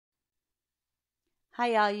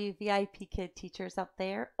Hi, all you VIP kid teachers out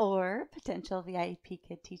there or potential VIP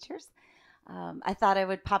kid teachers. I thought I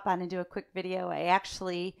would pop on and do a quick video. I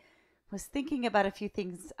actually was thinking about a few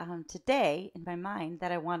things today in my mind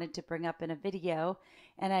that I wanted to bring up in a video,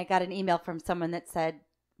 and I got an email from someone that said,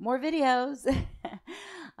 more videos.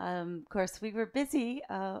 Of course, we were busy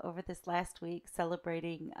over this last week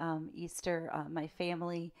celebrating Easter. My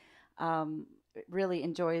family um, really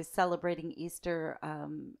enjoys celebrating Easter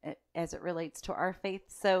as it relates to our faith.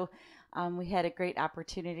 So we had a great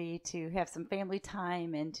opportunity to have some family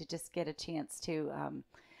time and to just get a chance to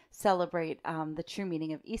celebrate the true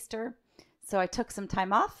meaning of Easter. So I took some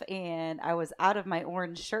time off and I was out of my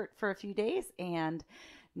orange shirt for a few days. And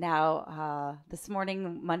now this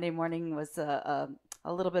morning, Monday morning, was a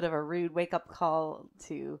little bit of a rude wake up call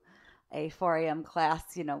to a 4 a.m. class,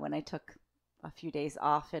 when I took a few days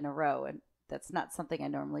off in a row. And that's not something I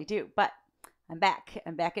normally do, but I'm back.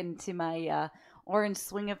 I'm back into my orange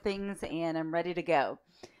swing of things and I'm ready to go.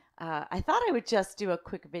 I thought I would just do a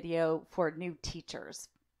quick video for new teachers.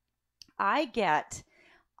 I get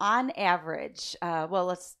on average,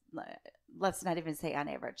 let's not even say on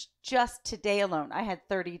average. Just today alone, I had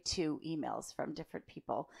 32 emails from different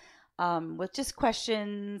people with just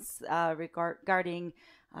questions regarding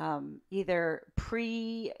either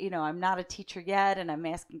I'm not a teacher yet and I'm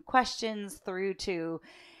asking questions, through to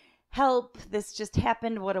help, this just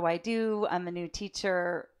happened, what do I do? I'm a new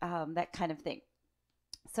teacher, that kind of thing.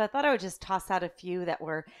 So I thought I would just toss out a few that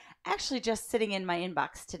were actually just sitting in my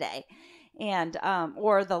inbox today, and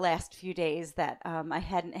or the last few days that I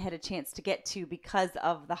hadn't had a chance to get to because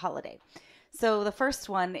of the holiday. So the first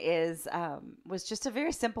one was just a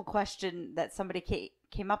very simple question that somebody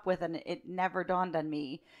came up with, and it never dawned on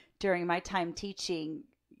me during my time teaching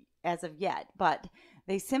as of yet. But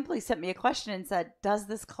they simply sent me a question and said, "Does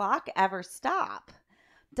this clock ever stop?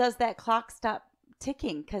 Does that clock stop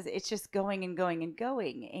ticking? Because it's just going and going and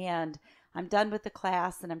going, and I'm done with the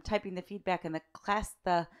class, and I'm typing the feedback, and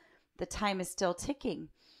the time is still ticking."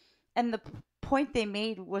 And the point they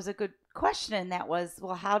made was a good question, and that was,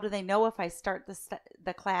 well, how do they know if I start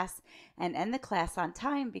the class and end the class on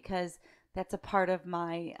time? Because that's a part of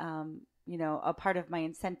my a part of my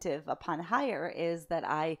incentive upon hire is that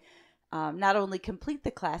I not only complete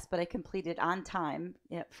the class, but I complete it on time,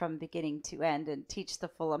 from beginning to end, and teach the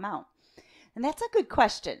full amount. And that's a good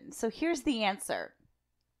question. So here's the answer.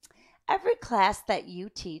 Every class that you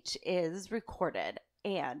teach is recorded,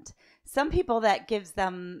 and some people that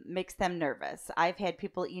makes them nervous. I've had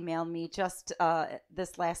people email me just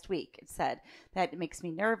this last week. It said that it makes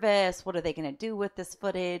me nervous. What are they going to do with this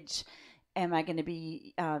footage? Am I going to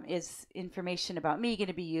be, is information about me going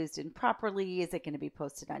to be used improperly? Is it going to be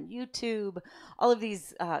posted on YouTube? All of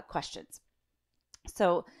these questions.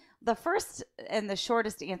 So the first and the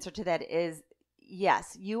shortest answer to that is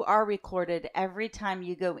yes, you are recorded every time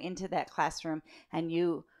you go into that classroom and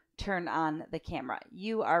you turn on the camera.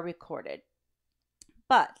 You are recorded.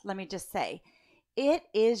 But let me just say, it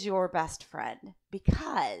is your best friend,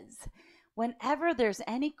 because whenever there's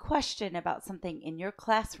any question about something in your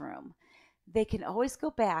classroom, they can always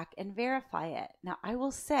go back and verify it. Now, I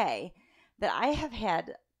will say that I have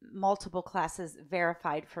had multiple classes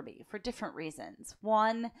verified for me for different reasons.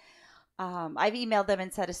 One, I've emailed them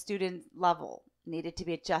and said a student level needed to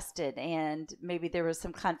be adjusted, and maybe there was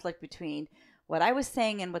some conflict between what I was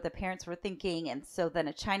saying and what the parents were thinking. And so then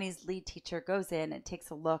a Chinese lead teacher goes in and takes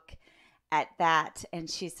a look at that, and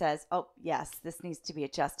she says, "Oh, yes, this needs to be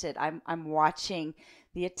adjusted. I'm watching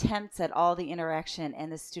the attempts at all the interaction,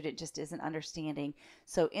 and the student just isn't understanding.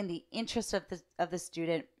 So in the interest of the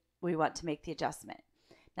student, we want to make the adjustment."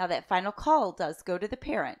 Now that final call does go to the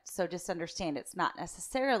parent, so just understand it's not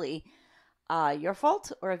necessarily your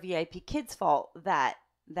fault or a VIP kid's fault that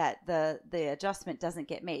the adjustment doesn't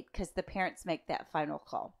get made, because the parents make that final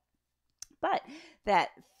call. But that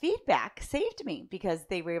feedback saved me, because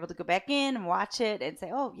they were able to go back in and watch it and say,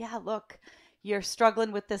 "Oh yeah, look, you're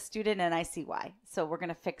struggling with this student and I see why. So we're going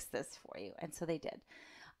to fix this for you." And so they did.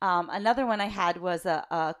 Another one I had was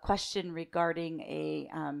a question regarding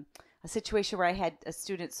a situation where I had a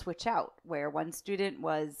student switch out, where one student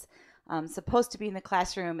was supposed to be in the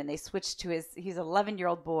classroom, and they switched to he's an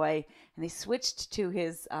 11-year-old boy, and they switched to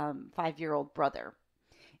his 5-year-old brother.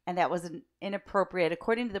 And that was inappropriate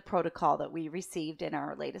according to the protocol that we received in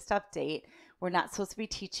our latest update. We're not supposed to be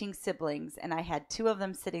teaching siblings. And I had two of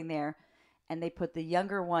them sitting there, and they put the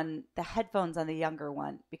headphones on the younger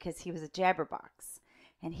one, because he was a jabberbox,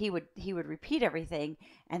 and he would repeat everything,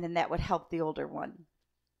 and then that would help the older one.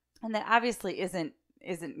 And that obviously isn't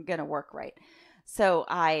going to work right. So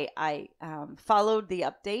I followed the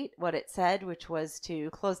update, what it said, which was to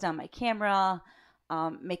close down my camera,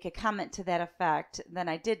 make a comment to that effect. Then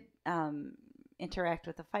I did interact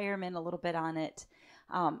with the firemen a little bit on it.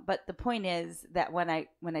 But the point is that when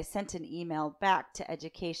I sent an email back to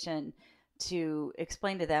education to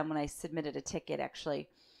explain to them, when I submitted a ticket actually,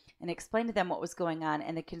 and explained to them what was going on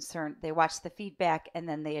and the concern, they watched the feedback and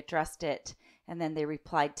then they addressed it, and then they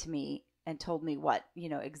replied to me and told me what,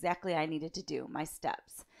 exactly I needed to do, my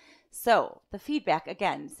steps. So the feedback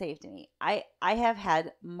again saved me. I have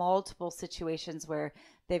had multiple situations where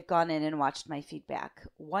they've gone in and watched my feedback.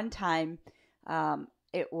 One time,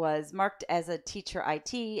 it was marked as a teacher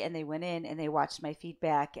IT, and they went in and they watched my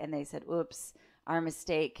feedback and they said, "Oops, our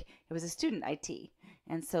mistake." It was a student IT,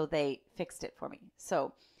 and so they fixed it for me.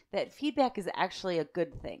 So that feedback is actually a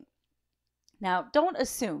good thing. Now, don't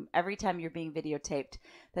assume every time you're being videotaped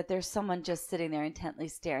that there's someone just sitting there intently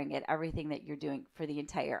staring at everything that you're doing for the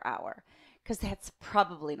entire hour, because that's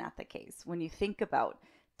probably not the case. When you think about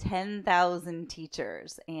 10,000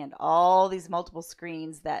 teachers and all these multiple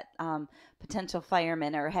screens that potential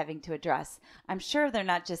firemen are having to address, I'm sure they're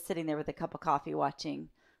not just sitting there with a cup of coffee watching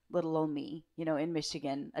little old me, in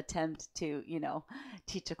Michigan attempt to,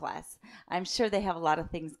 teach a class. I'm sure they have a lot of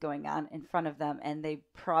things going on in front of them, and they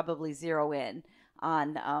probably zero in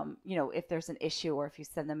on, if there's an issue, or if you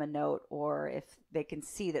send them a note, or if they can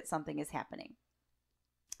see that something is happening.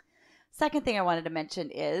 Second thing I wanted to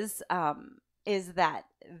mention is that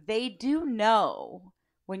they do know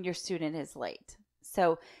when your student is late.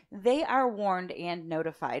 So they are warned and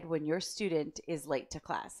notified when your student is late to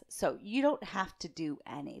class. So you don't have to do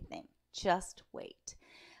anything. Just wait.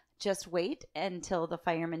 Just wait until the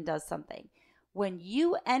fireman does something. When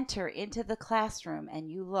you enter into the classroom and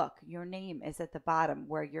you look, your name is at the bottom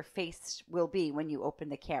where your face will be when you open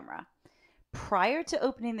the camera. Prior to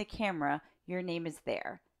opening the camera, your name is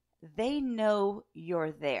there. They know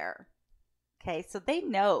you're there. Okay, so they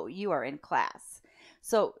know you are in class.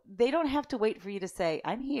 So they don't have to wait for you to say,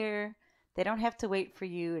 "I'm here." They don't have to wait for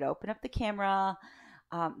you to open up the camera.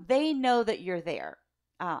 They know that you're there.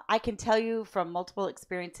 I can tell you from multiple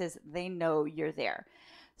experiences, they know you're there.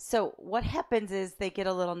 So what happens is they get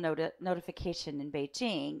a little notification in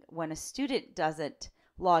Beijing when a student doesn't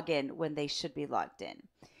log in when they should be logged in.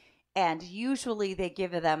 And usually they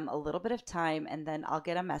give them a little bit of time, and then I'll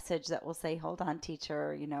get a message that will say, "Hold on,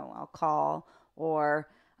 teacher, I'll call," or,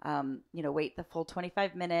 wait the full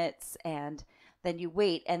 25 minutes, and then you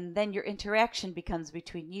wait, and then your interaction becomes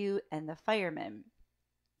between you and the firemen.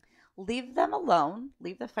 Leave them alone,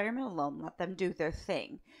 leave the firemen alone, let them do their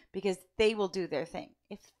thing, because they will do their thing.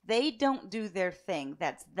 If they don't do their thing,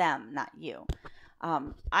 that's them, not you.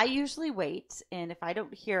 I usually wait, and if I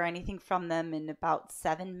don't hear anything from them in about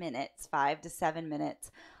 7 minutes, 5 to 7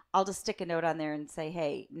 minutes, I'll just stick a note on there and say,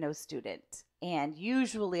 "Hey, no student." And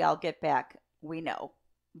usually I'll get back, "We know."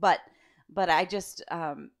 But I just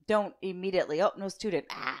don't immediately, "Oh, no student,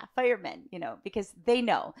 firemen," because they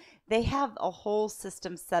know. They have a whole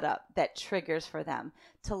system set up that triggers for them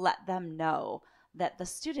to let them know that the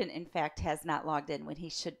student, in fact, has not logged in when he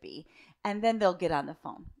should be. And then they'll get on the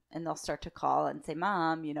phone and they'll start to call and say,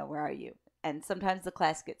 "Mom, where are you?" And sometimes the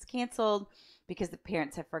class gets canceled because the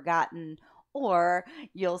parents have forgotten, or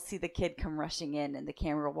you'll see the kid come rushing in and the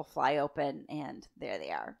camera will fly open and there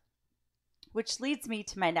they are. Which leads me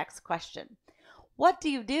to my next question. What do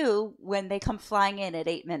you do when they come flying in at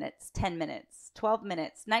 8 minutes, 10 minutes, 12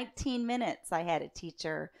 minutes, 19 minutes? I had a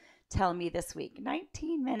teacher tell me this week,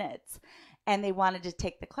 19 minutes, and they wanted to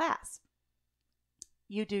take the class.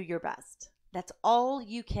 You do your best. That's all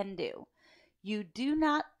you can do. You do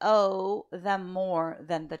not owe them more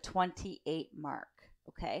than the 28 mark,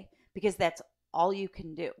 okay? Because that's all you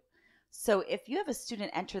can do. So if you have a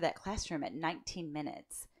student enter that classroom at 19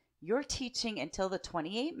 minutes, you're teaching until the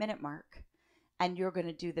 28-minute mark, and you're going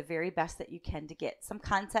to do the very best that you can to get some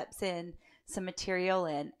concepts in, some material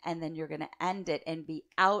in, and then you're going to end it and be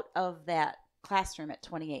out of that classroom at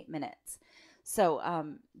 28 minutes. So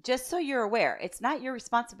just so you're aware, it's not your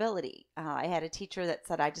responsibility. I had a teacher that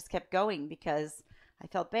said, "I just kept going because I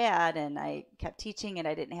felt bad and I kept teaching and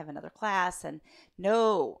I didn't have another class." And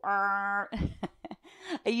no,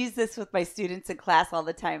 I use this with my students in class all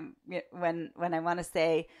the time when I want to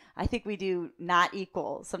say, I think we do not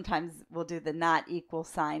equal. Sometimes we'll do the not equal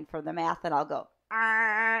sign for the math, and I'll go,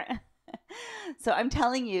 So I'm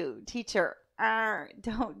telling you, teacher,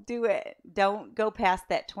 don't do it. Don't go past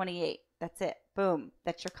that 28. That's it. Boom.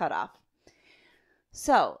 That's your cutoff.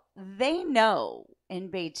 So they know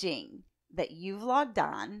in Beijing that you've logged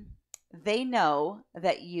on. They know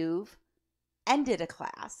that you've ended a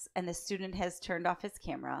class and the student has turned off his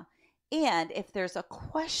camera. And if there's a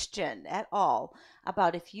question at all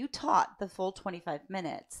about if you taught the full 25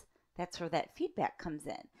 minutes, That's where that feedback comes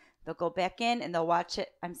in. They'll go back in and they'll watch it.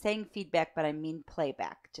 I'm saying feedback, but I mean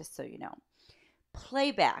playback, just so you know.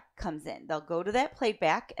 Playback comes in. They'll go to that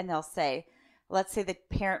playback and they'll say, let's say the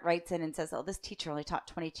parent writes in and says, oh, this teacher only taught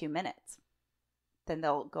 22 minutes. Then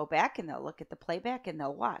they'll go back and they'll look at the playback and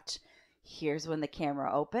they'll watch. Here's when the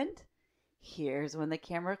camera opened. Here's when the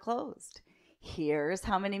camera closed. Here's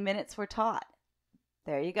how many minutes were taught.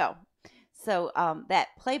 There you go. So that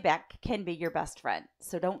playback can be your best friend.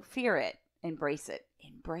 So don't fear it. Embrace it.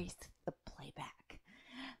 Embrace the playback.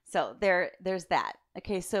 So there's that.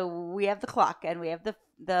 Okay, so we have the clock and we have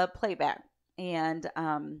the playback. And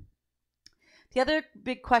the other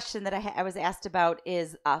big question that I was asked about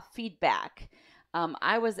is feedback.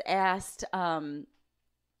 I was asked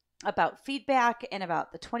about feedback and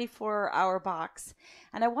about the 24-hour box.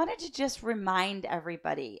 And I wanted to just remind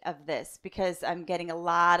everybody of this because I'm getting a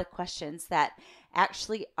lot of questions that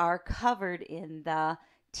actually are covered in the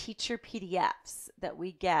teacher PDFs that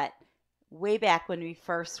we get way back when we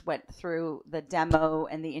first went through the demo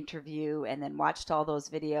and the interview and then watched all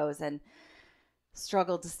those videos and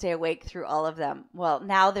struggled to stay awake through all of them. Well,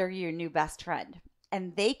 now they're your new best friend.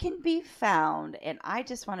 And they can be found, and I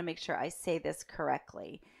just want to make sure I say this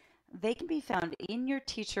correctly, they can be found in your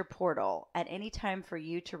teacher portal at any time for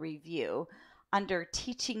you to review under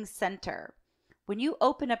Teaching Center. When you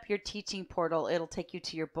open up your teaching portal, it'll take you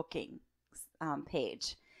to your booking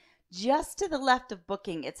page. Just to the left of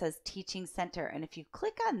booking, it says Teaching Center. And if you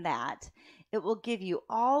click on that, it will give you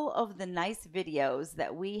all of the nice videos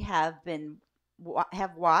that we have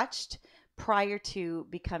watched prior to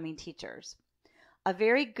becoming teachers. A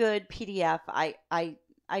very good PDF.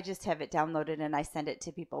 I just have it downloaded and I send it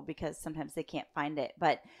to people because sometimes they can't find it.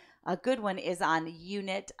 But a good one is on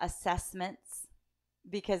unit assessments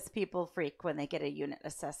because people freak when they get a unit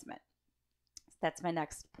assessment. That's my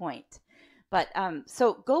next point. But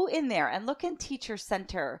so go in there and look in Teacher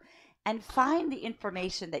Center and find the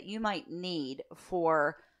information that you might need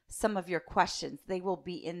for some of your questions. They will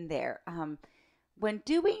be in there. When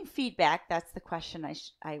doing feedback, that's the question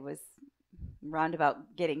I was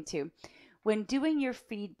roundabout getting to. When doing your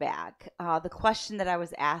feedback, the question that I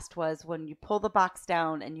was asked was when you pull the box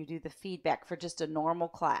down and you do the feedback for just a normal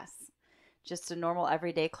class, just a normal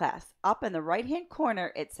everyday class, up in the right-hand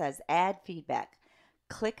corner, it says Add Feedback.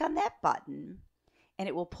 Click on that button and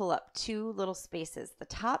it will pull up two little spaces. The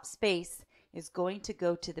top space is going to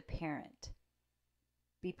go to the parent.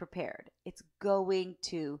 Be prepared. It's going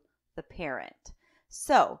to the parent.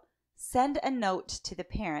 So send a note to the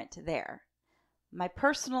parent there. My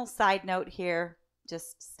personal side note here,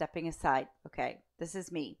 just stepping aside, okay, this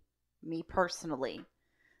is me personally.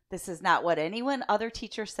 This is not what anyone other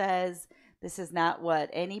teacher says. This is not what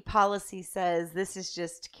any policy says. This is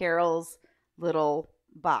just Carol's little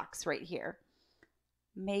box right here.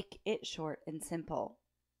 Make it short and simple.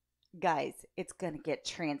 Guys, it's going to get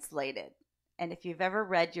translated. And if you've ever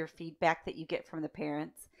read your feedback that you get from the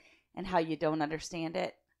parents and how you don't understand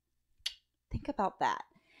it, think about that.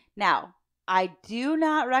 Now, I do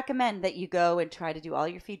not recommend that you go and try to do all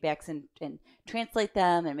your feedbacks and translate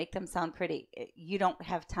them and make them sound pretty. You don't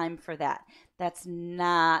have time for that. That's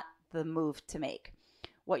not the move to make.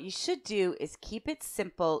 What you should do is keep it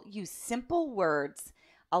simple. Use simple words.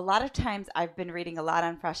 A lot of times I've been reading a lot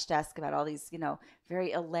on Fresh Desk about all these,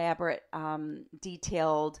 very elaborate,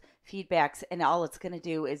 detailed feedbacks, and all it's going to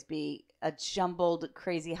do is be a jumbled,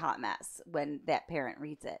 crazy hot mess when that parent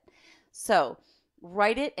reads it. So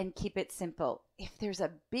write it and keep it simple. If there's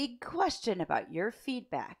a big question about your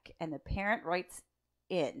feedback and the parent writes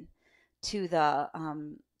in to the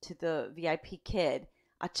VIPKID,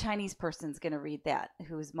 a Chinese person's going to read that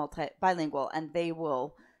who is bilingual, and they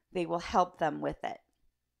will help them with it.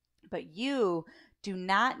 But you do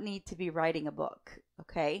not need to be writing a book,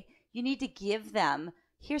 okay? You need to give them,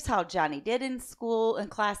 here's how Johnny did in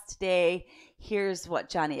class today. Here's what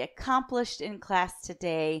Johnny accomplished in class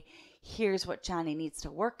today. Here's what Johnny needs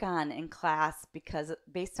to work on in class because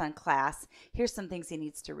based on class, here's some things he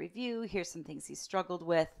needs to review. Here's some things he struggled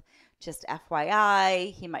with. Just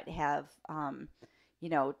FYI, he might have,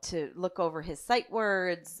 to look over his sight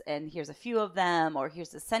words, and here's a few of them, or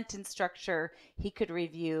here's a sentence structure he could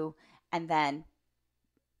review. And then,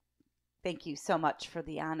 thank you so much for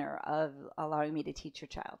the honor of allowing me to teach your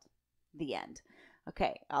child. The end.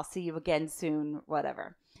 Okay, I'll see you again soon,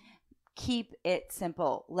 whatever. Keep it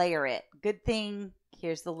simple. Layer it. Good thing.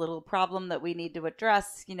 Here's the little problem that we need to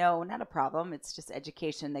address. Not a problem. It's just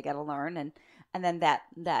education. They got to learn. And then that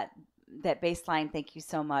baseline, thank you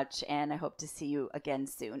so much. And I hope to see you again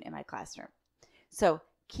soon in my classroom. So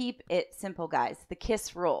keep it simple, guys. The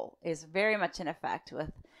KISS rule is very much in effect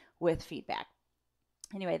with feedback.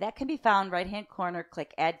 Anyway, that can be found right-hand corner.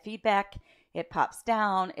 Click Add Feedback. It pops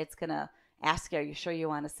down. It's going to ask you, are you sure you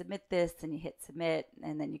want to submit this? And you hit Submit,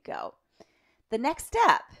 and then you go. The next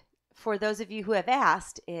step, for those of you who have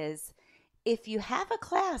asked, is if you have a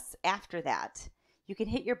class after that, you can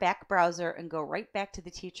hit your back browser and go right back to the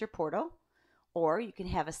teacher portal, or you can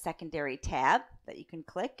have a secondary tab that you can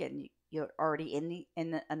click, and you're already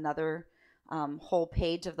in another whole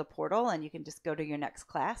page of the portal, and you can just go to your next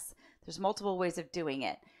class. There's multiple ways of doing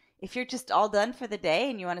it. If you're just all done for the day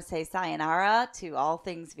and you want to say sayonara to all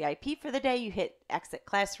things VIP for the day, you hit Exit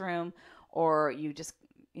Classroom, or you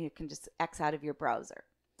can just X out of your browser.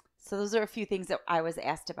 So those are a few things that I was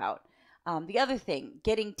asked about. The other thing,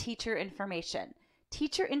 getting teacher information.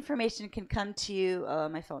 Teacher information can come to you,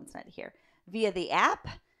 my phone's not here, via the app.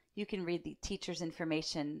 You can read the teacher's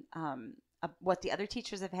information, what the other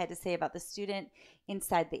teachers have had to say about the student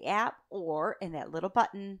inside the app, or in that little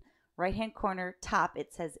button, right-hand corner top,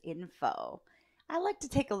 it says Info. I like to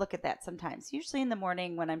take a look at that sometimes. Usually in the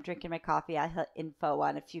morning when I'm drinking my coffee, I hit Info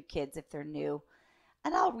on a few kids if they're new.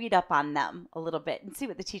 And I'll read up on them a little bit and see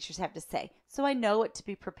what the teachers have to say, so I know what to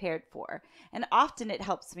be prepared for. And often it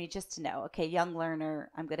helps me just to know, okay, young learner,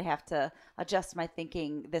 I'm going to have to adjust my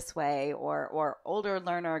thinking this way, or older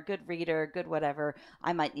learner, good reader, good whatever,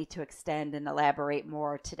 I might need to extend and elaborate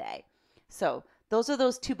more today. So those are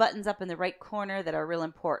those two buttons up in the right corner that are real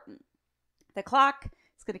important. The clock,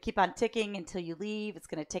 it's going to keep on ticking until you leave. It's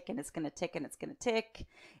going to tick and it's going to tick and it's going to tick.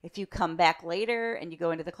 If you come back later and you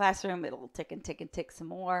go into the classroom, it'll tick and tick and tick some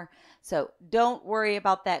more. So don't worry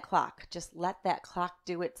about that clock. Just let that clock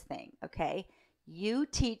do its thing, okay? You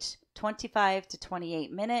teach 25 to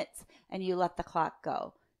 28 minutes and you let the clock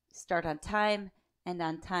go. Start on time, end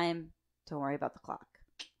on time. Don't worry about the clock.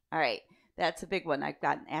 All right, that's a big one. I've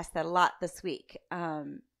gotten asked that a lot this week.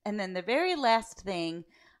 And then the very last thing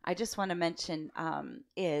I just want to mention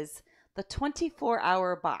is the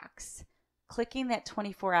 24-hour box. Clicking that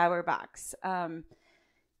 24-hour box.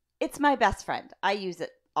 It's my best friend. I use it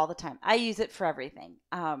all the time. I use it for everything.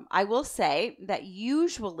 I will say that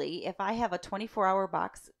usually if I have a 24-hour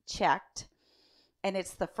box checked and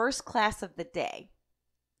it's the first class of the day,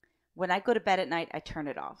 when I go to bed at night, I turn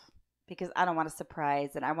it off because I don't want a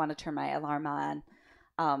surprise and I want to turn my alarm on.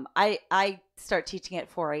 I start teaching at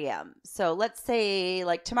 4 a.m. So let's say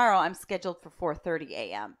like tomorrow I'm scheduled for 4:30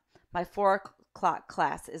 a.m. My 4 o'clock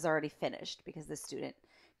class is already finished because the student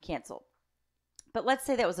canceled. But let's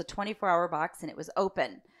say that was a 24-hour box and it was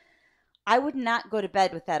open. I would not go to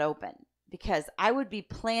bed with that open because I would be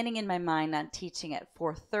planning in my mind on teaching at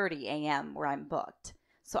 4:30 a.m. where I'm booked.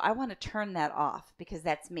 So I want to turn that off because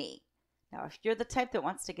that's me. Now, if you're the type that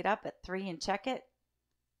wants to get up at 3 and check it,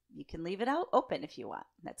 you can leave it out open if you want.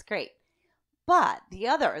 That's great. But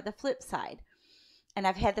the flip side, and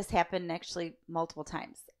I've had this happen actually multiple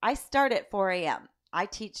times. I start at 4 a.m. I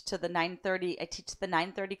teach the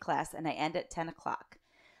 9:30 class and I end at 10 o'clock.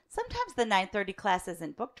 Sometimes the 9:30 class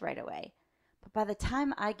isn't booked right away. But by the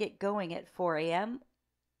time I get going at 4 a.m.,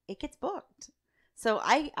 it gets booked. So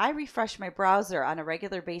I refresh my browser on a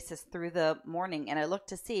regular basis through the morning and I look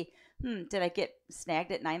to see, did I get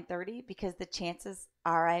snagged at 9:30? Because the chances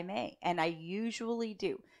are I may, and I usually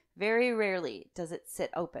do. Very rarely does it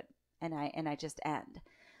sit open and I just end.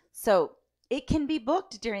 So it can be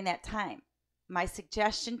booked during that time. My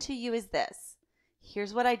suggestion to you is this.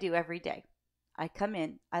 Here's what I do every day. I come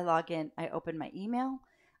in, I log in, I open my email,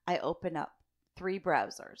 I open up 3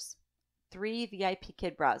 browsers. 3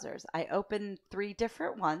 VIPKID browsers. I open 3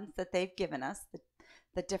 different ones that they've given us,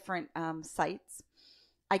 the different sites.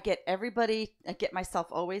 I get myself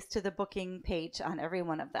always to the booking page on every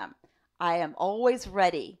one of them. I am always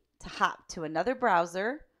ready to hop to another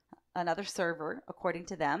browser, another server, according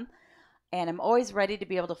to them. And I'm always ready to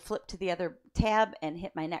be able to flip to the other tab and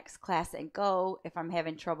hit my next class and go if I'm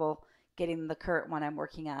having trouble getting the current one I'm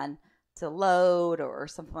working on to load or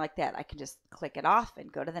something like that. I can just click it off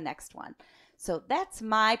and go to the next one. So that's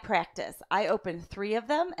my practice. I open 3 of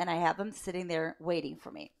them and I have them sitting there waiting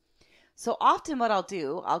for me. So often what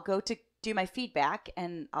I'll go to do my feedback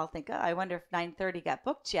and I'll think, oh, I wonder if 9:30 got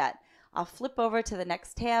booked yet. I'll flip over to the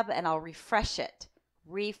next tab and I'll refresh it.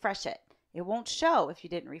 It won't show if you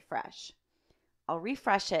didn't refresh. I'll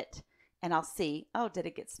refresh it and I'll see, oh, did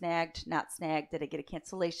it get snagged, not snagged? Did I get a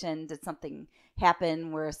cancellation? Did something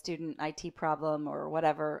happen where a student IT problem or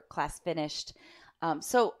whatever, class finished?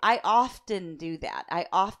 So I often do that. I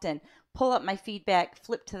often pull up my feedback,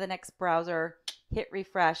 flip to the next browser, hit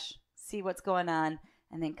refresh, see what's going on,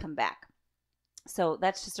 and then come back. So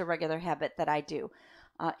that's just a regular habit that I do.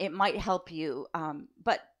 It might help you,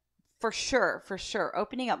 but for sure,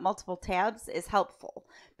 opening up multiple tabs is helpful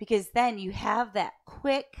because then you have that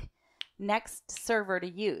quick next server to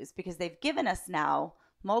use because they've given us now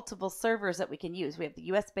multiple servers that we can use. We have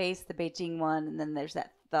the US based, the Beijing one, and then there's the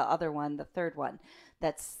other one, the third one,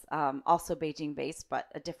 that's also Beijing based, but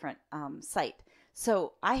a different site.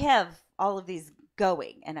 So I have all of these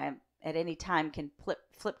going, and I at any time can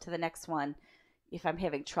flip to the next one if I'm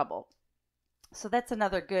having trouble. So that's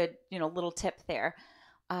another good, little tip there.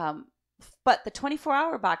 But the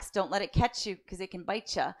 24-hour box, don't let it catch you because it can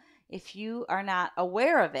bite you. If you are not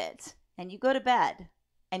aware of it and you go to bed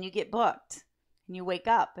and you get booked and you wake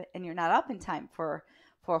up and you're not up in time for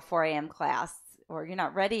a 4 a.m. class, or you're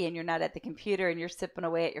not ready and you're not at the computer and you're sipping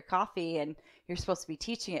away at your coffee and you're supposed to be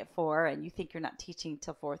teaching at 4 and you think you're not teaching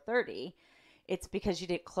till 4:30, it's because you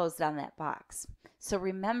didn't close down that box. So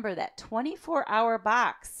remember that 24-hour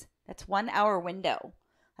box, that's 1 hour window.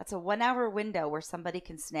 That's a 1 hour window where somebody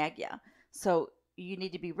can snag you. So you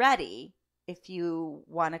need to be ready if you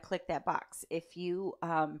want to click that box. If you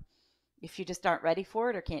just aren't ready for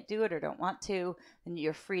it or can't do it or don't want to, then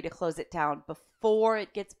you're free to close it down before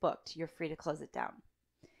it gets booked. You're free to close it down.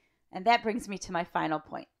 And that brings me to my final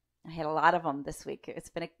point. I had a lot of them this week. It's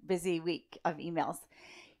been a busy week of emails.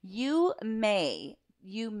 You may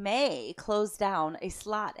close down a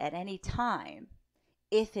slot at any time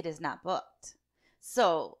if it is not booked.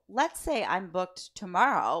 So let's say I'm booked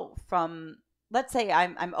tomorrow let's say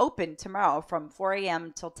I'm open tomorrow from 4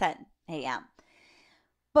 a.m. till 10 a.m.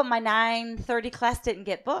 But my 9:30 class didn't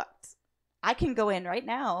get booked. I can go in right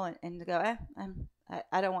now and go,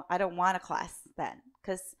 I don't want a class then,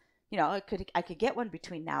 because I could get one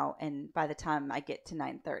between now and by the time I get to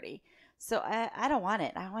 9:30. So I don't want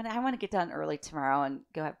it. I want to get done early tomorrow and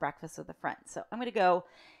go have breakfast with a friend. So I'm going to go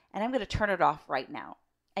and I'm going to turn it off right now.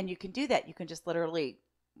 And you can do that. You can just literally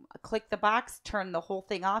click the box, turn the whole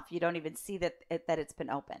thing off. You don't even see that it's been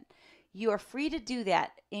open. You are free to do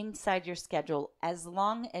that inside your schedule as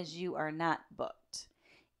long as you are not booked.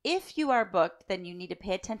 If you are booked, then you need to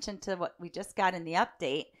pay attention to what we just got in the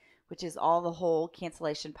update, which is all the whole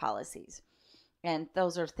cancellation policies. And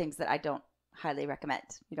those are things that I don't highly recommend.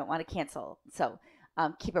 You don't want to cancel. So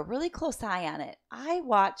keep a really close eye on it. I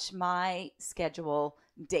watch my schedule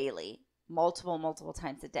daily, multiple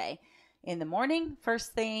times a day. In the morning,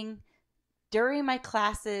 first thing, during my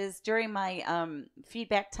classes, during my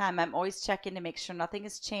feedback time, I'm always checking to make sure nothing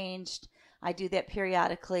has changed. I do that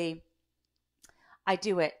periodically. I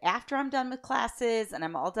do it after I'm done with classes and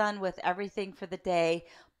I'm all done with everything for the day.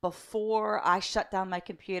 Before I shut down my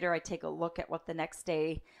computer, I take a look at what the next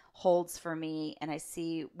day holds for me and I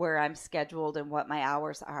see where I'm scheduled and what my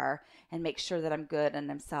hours are and make sure that I'm good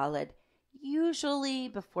and I'm solid. Usually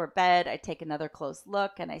before bed, I take another close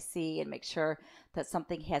look and I see and make sure that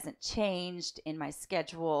something hasn't changed in my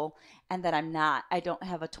schedule and that I don't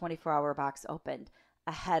have a 24-hour box opened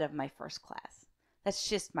ahead of my first class. That's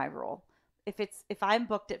just my rule. If I'm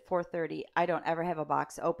booked at 4:30, I don't ever have a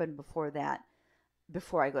box open before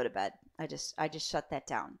I go to bed. I just shut that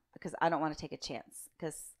down because I don't want to take a chance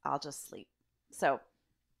because I'll just sleep. So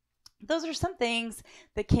those are some things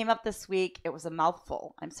that came up this week. It was a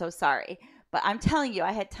mouthful. I'm so sorry. But I'm telling you,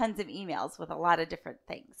 I had tons of emails with a lot of different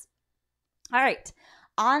things. All right,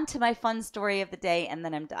 on to my fun story of the day, and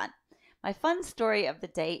then I'm done. My fun story of the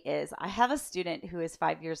day is I have a student who is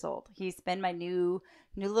 5 years old. He's been my new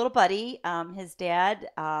little buddy. His dad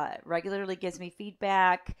regularly gives me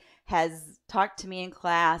feedback, has talked to me in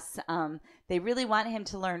class. They really want him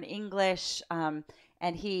to learn English. And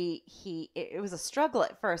it was a struggle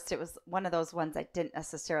at first. It was one of those ones I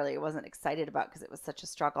wasn't excited about because it was such a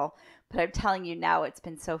struggle. But I'm telling you now, it's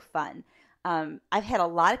been so fun. I've had a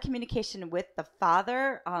lot of communication with the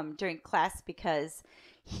father during class because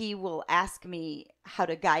he will ask me how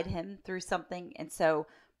to guide him through something. And so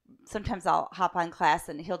sometimes I'll hop on class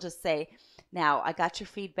and he'll just say, now I got your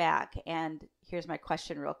feedback and here's my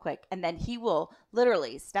question real quick. And then he will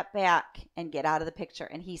literally step back and get out of the picture.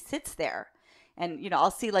 And he sits there. And,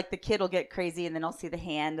 I'll see like the kid will get crazy and then I'll see the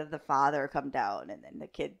hand of the father come down and then the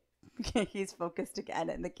kid, he's focused again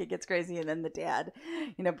and the kid gets crazy and then the dad,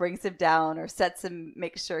 brings him down or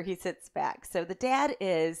makes sure he sits back. So the dad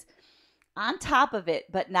is on top of it,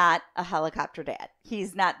 but not a helicopter dad.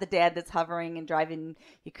 He's not the dad that's hovering and driving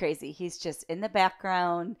you crazy. He's just in the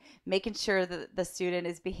background, making sure that the student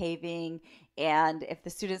is behaving. And if the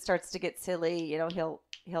student starts to get silly,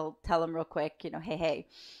 he'll tell him real quick, hey.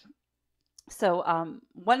 So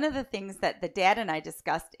one of the things that the dad and I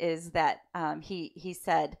discussed is that he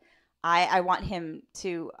said, I want him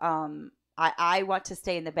to, I want to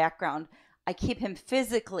stay in the background. I keep him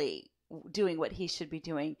physically doing what he should be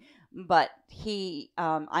doing, but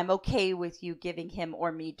I'm okay with you giving him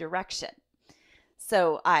or me direction.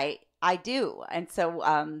 So I do. And so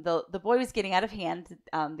the boy was getting out of hand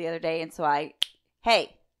the other day. And so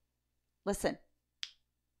hey, listen,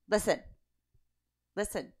 listen,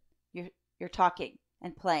 listen. You're talking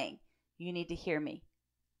and playing. You need to hear me.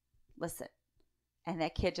 Listen. And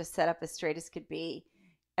that kid just sat up as straight as could be.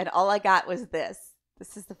 And all I got was this.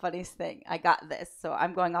 This is the funniest thing. I got this. So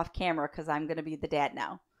I'm going off camera because I'm going to be the dad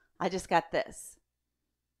now. I just got this.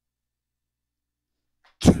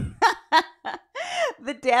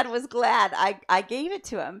 The dad was glad I gave it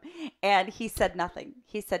to him, and he said nothing.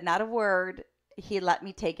 He said not a word. He let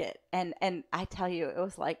me take it, and I tell you, it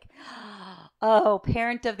was like, oh,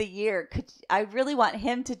 parent of the year. I really want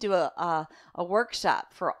him to do a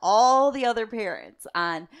workshop for all the other parents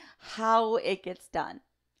on how it gets done.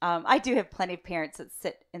 I do have plenty of parents that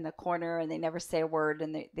sit in the corner and they never say a word,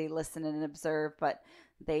 and they listen and observe, but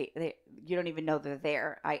they you don't even know they're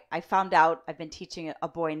there. I found out. I've been teaching a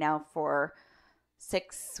boy now for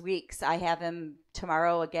 6 weeks. I have him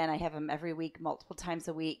tomorrow again. I have him every week, multiple times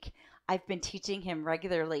a week. I've been teaching him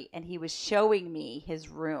regularly, and he was showing me his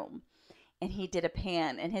room, and he did a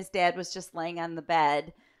pan, and his dad was just laying on the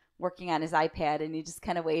bed working on his iPad, and he just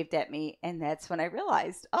kind of waved at me, and that's when I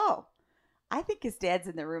realized, oh, I think his dad's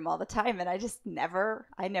in the room all the time, and I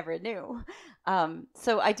never knew.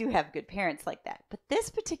 So I do have good parents like that. But this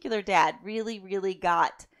particular dad really, really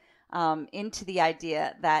got into the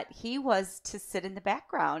idea that he was to sit in the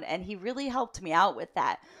background, and he really helped me out with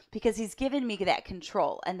that because he's given me that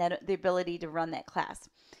control and that the ability to run that class.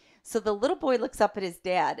 So the little boy looks up at his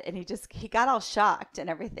dad, and he got all shocked and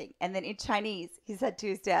everything. And then in Chinese, he said to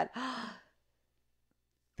his dad,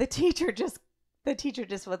 the teacher just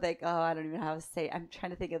was like, oh, I don't even know how to say it. I'm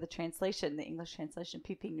trying to think of the translation, the English translation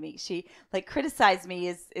peeping to me. She like criticized me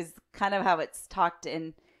is kind of how it's talked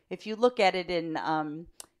in. If you look at it in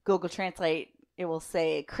Google Translate, it will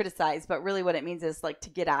say criticize, but really what it means is like to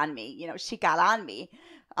get on me. You know, she got on me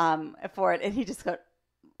for it, and he just got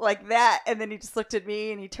like that, and then he just looked at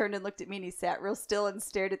me, and he turned and looked at me, and he sat real still and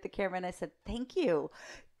stared at the camera, and I said, thank you.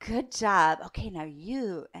 Good job. Okay, now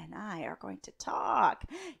you and I are going to talk.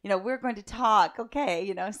 We're going to talk.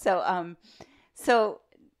 Okay, so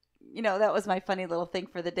that was my funny little thing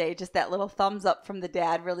for the day. Just that little thumbs up from the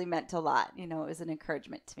dad really meant a lot. It was an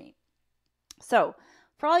encouragement to me. So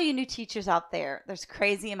for all you new teachers out there, there's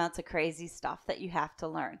crazy amounts of crazy stuff that you have to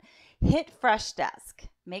learn. Hit Fresh Desk.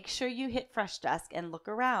 Make sure you hit Fresh Desk and look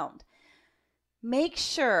around. Make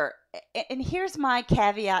sure, and here's my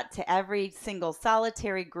caveat to every single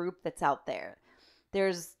solitary group that's out there.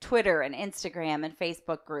 There's Twitter and Instagram and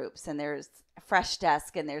Facebook groups, and there's Fresh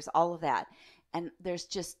Desk, and there's all of that. And there's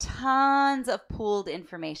just tons of pooled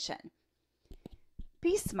information.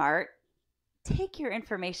 Be smart. Take your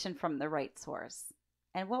information from the right source.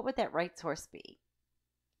 And what would that right source be?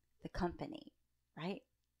 The company, right?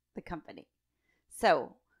 The company.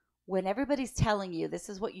 So when everybody's telling you this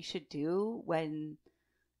is what you should do when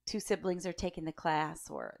two siblings are taking the class,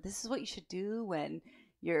 or this is what you should do when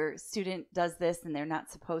your student does this and they're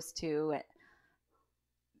not supposed to,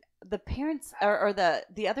 the parents or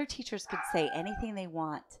the other teachers could say anything they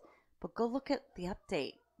want, but go look at the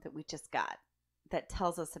update that we just got that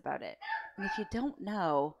tells us about it. And if you don't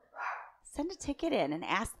know, send a ticket in and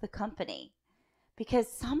ask the company, because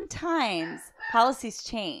sometimes policies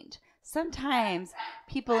change. Sometimes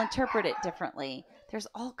people interpret it differently. There's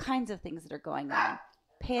all kinds of things that are going on.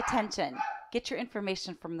 Pay attention. Get your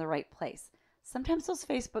information from the right place. Sometimes those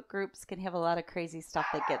Facebook groups can have a lot of crazy stuff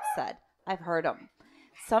that gets said. I've heard them.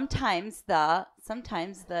 Sometimes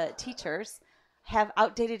the teachers have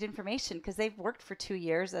outdated information because they've worked for 2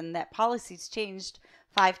 years and that policy's changed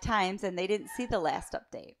 5 times and they didn't see the last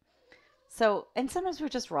update. So, and sometimes we're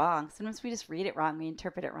just wrong. Sometimes we just read it wrong. We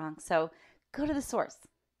interpret it wrong. So go to the source.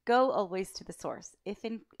 Go always to the source. If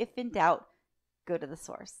in doubt, go to the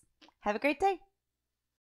source. Have a great day.